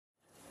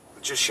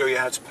just show you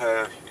how to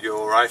pair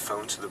your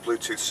iPhone to the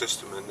Bluetooth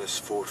system in this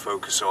Ford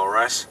Focus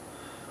RS.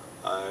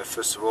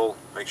 First of all,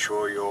 make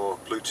sure your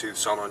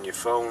Bluetooth's on your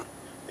phone.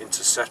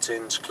 Into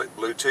settings, click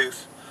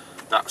Bluetooth.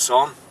 That's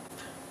on.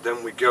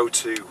 Then we go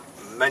to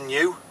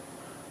menu.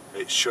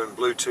 It's showing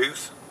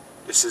Bluetooth.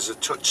 This is a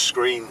touch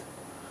screen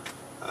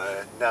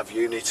nav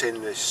unit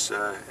in this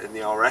in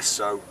the RS,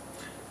 so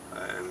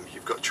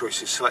you've got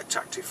choices: select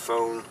active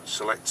phone,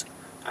 select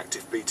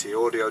active BT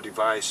audio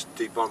device,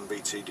 deep on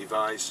BT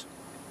device.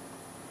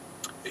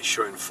 It's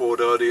showing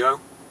Ford audio.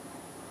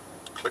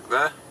 Click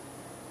there.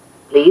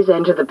 Please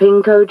enter the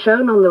PIN code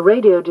shown on the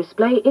radio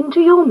display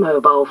into your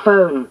mobile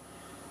phone.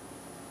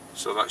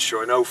 So that's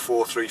showing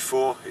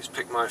 0434. It's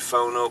picked my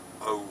phone up.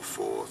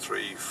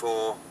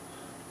 0434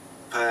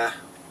 pair.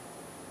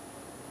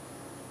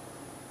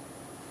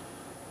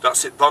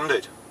 That's it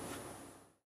bonded.